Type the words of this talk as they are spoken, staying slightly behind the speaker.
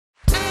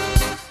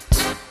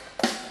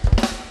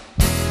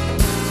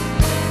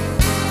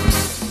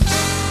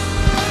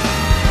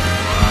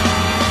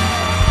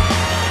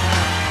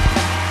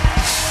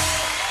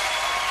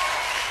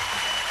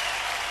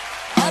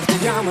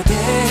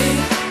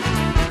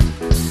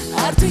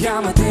tu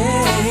ją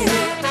matei?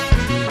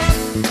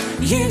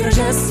 Ji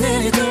gražesnė,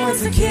 nei tu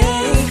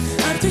atsakei.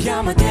 Ar tu ją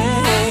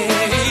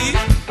matei?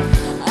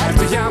 Ar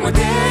tu ją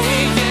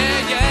matei?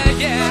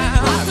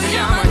 Ar tu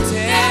ją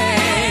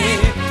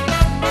matei?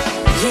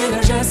 Ji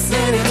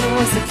gražesnė, nei tu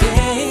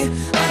atsakei.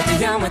 Ar tu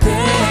ją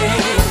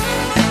matei?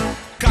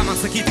 Ką man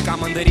sakyti, ką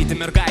man daryti,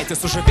 mergaitė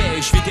sužavėjo,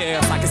 išvydėjo,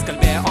 sakys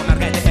kalbėjo, o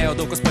mergaitė ėjo,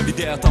 daug kas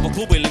pavydėjo, tavo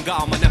klubai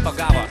lingavo, mane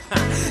pagavo.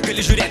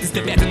 Gali žiūrėti,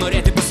 stebėti,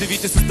 norėti,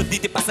 pasivyti,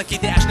 sustabdyti,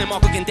 pasakyti, aš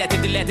nemoku kentėti,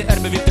 tylėti ar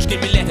beviltiškai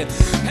mylėti.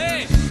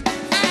 Hey,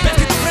 bet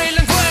kai tu praeini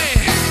lengvai.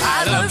 I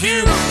love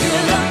you, you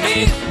love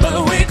me, but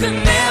we could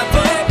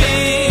never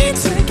be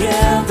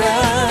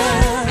together.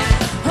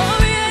 Oh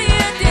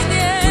yeah,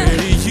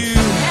 Pretty you,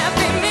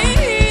 happy me,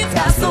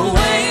 that's the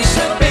way it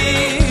should be.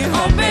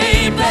 Oh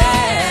baby,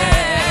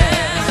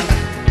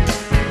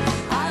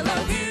 I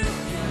love you.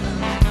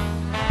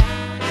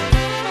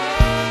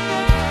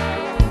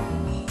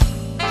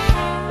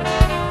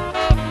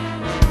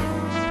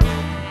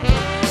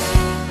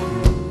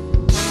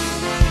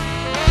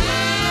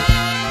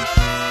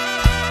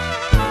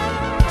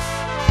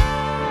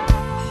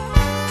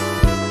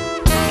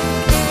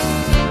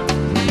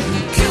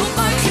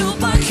 Cuba,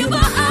 Cuba,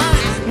 Cuba,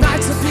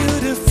 nights are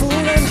beautiful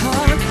and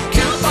hard.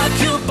 Cuba,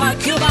 Cuba,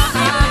 Cuba,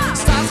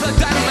 Stars like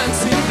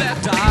diamonds in the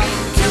dark.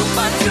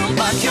 Cuba,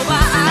 Cuba, Cuba,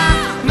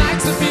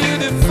 Nights are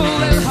beautiful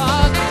and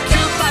hard.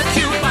 Cuba,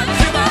 Cuba,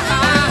 Cuba.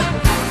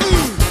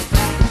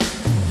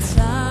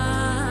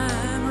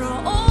 Time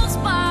rolls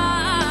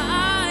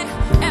by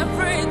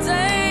every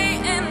day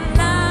and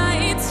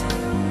night.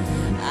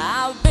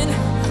 I've been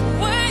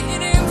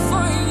waiting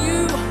for you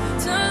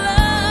to love.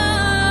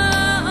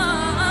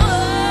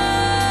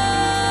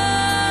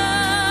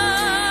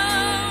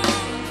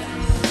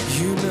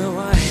 You know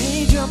I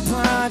hate your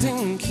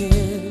parting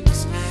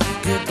kiss.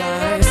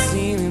 Goodbye,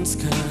 seeming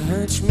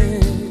scotch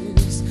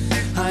miss.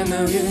 I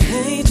know you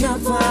hate your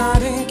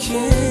parting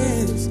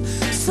kiss,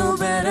 so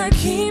better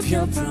keep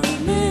your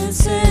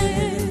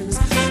promises.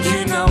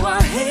 You know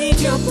I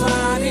hate your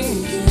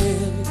parting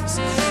kiss.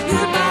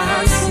 Goodbye,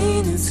 I've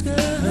seen it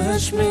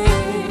scratch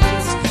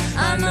miss.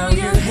 I know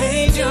you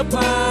hate your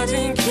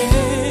parting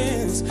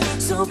kiss,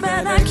 so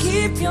better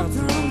keep your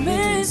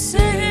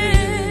promises.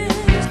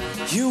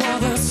 You are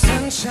the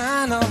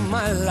sunshine of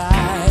my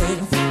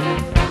life.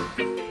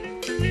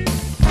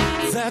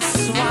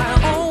 That's why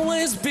I'll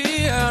always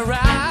be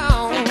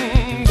around.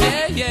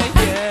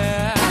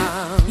 Yeah.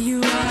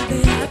 You are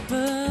the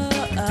apple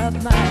of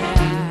my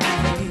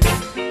eye.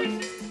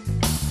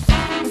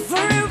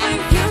 Forever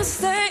you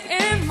stay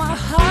in my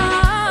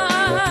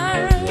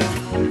heart.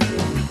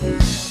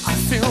 I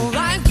feel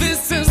like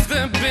this is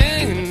the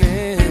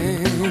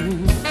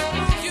beginning.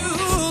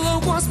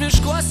 Jūlos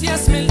miškuos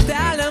jas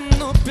milteliam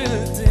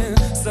nupilti.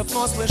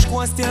 Sapnos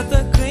laiškuos tie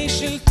takai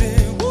šilti.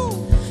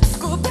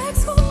 Skubėk,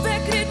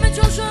 skubėk,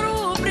 rytmečio žarų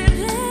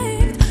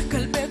prireikt.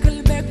 Kalbėk,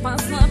 kalbėk,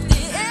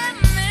 paslapti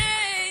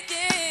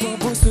ėmėkiai.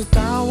 Pabūsiu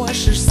tau aš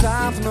iš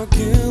sapno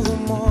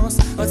gilumos.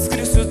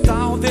 Atskrisiu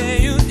tau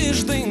vėjų iš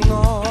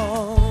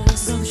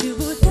dainos. Gal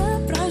žibutė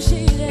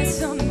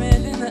pražydėsiu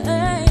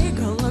mėlynai,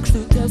 gal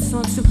lakštutė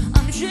soksiu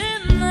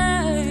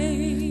amžinai.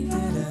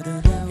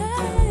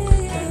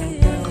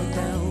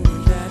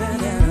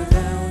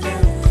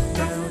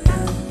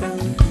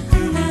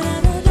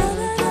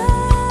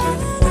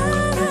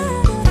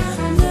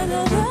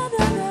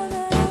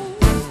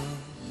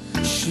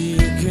 She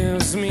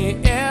gives me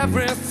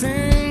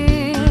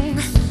everything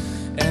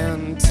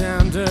and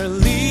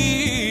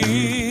tenderly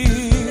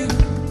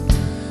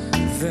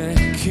the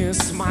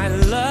kiss my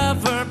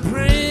lover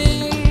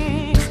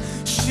bring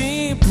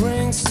she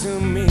brings to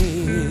me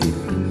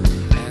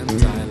and I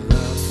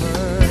love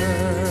her.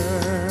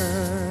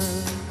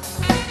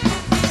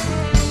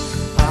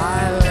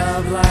 I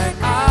love like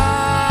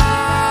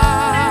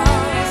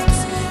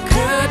ours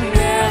could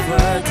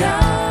never die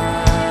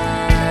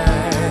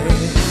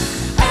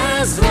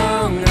as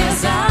long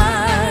as I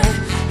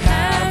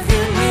have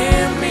you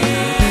near me.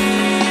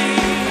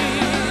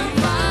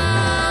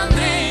 Man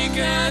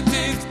reikia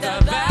tik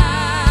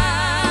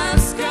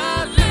tavęs,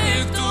 kad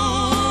liktų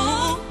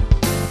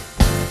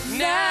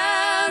ne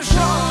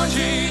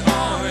žodžiai, o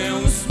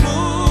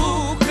jausmų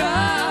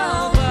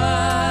kalba.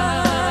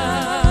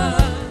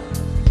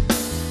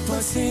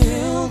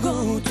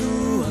 Pasiilgau tų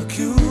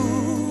akių,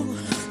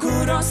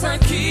 kurios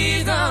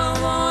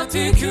sakydavo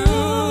tikiu.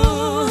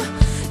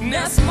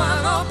 Nes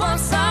mano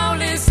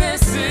pasaulis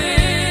esi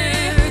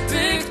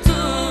tik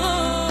tu.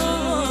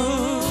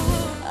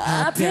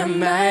 Apie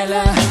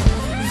meilę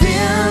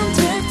vien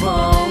tik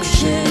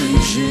paukščiai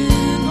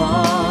žino,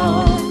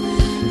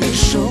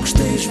 iš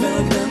aukštai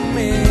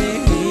žvelgdami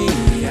į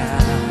ją.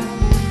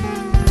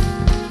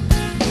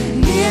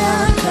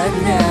 Niekad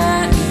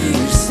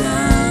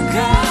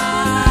neišsenka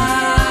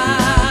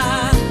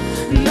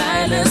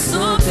meilė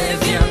su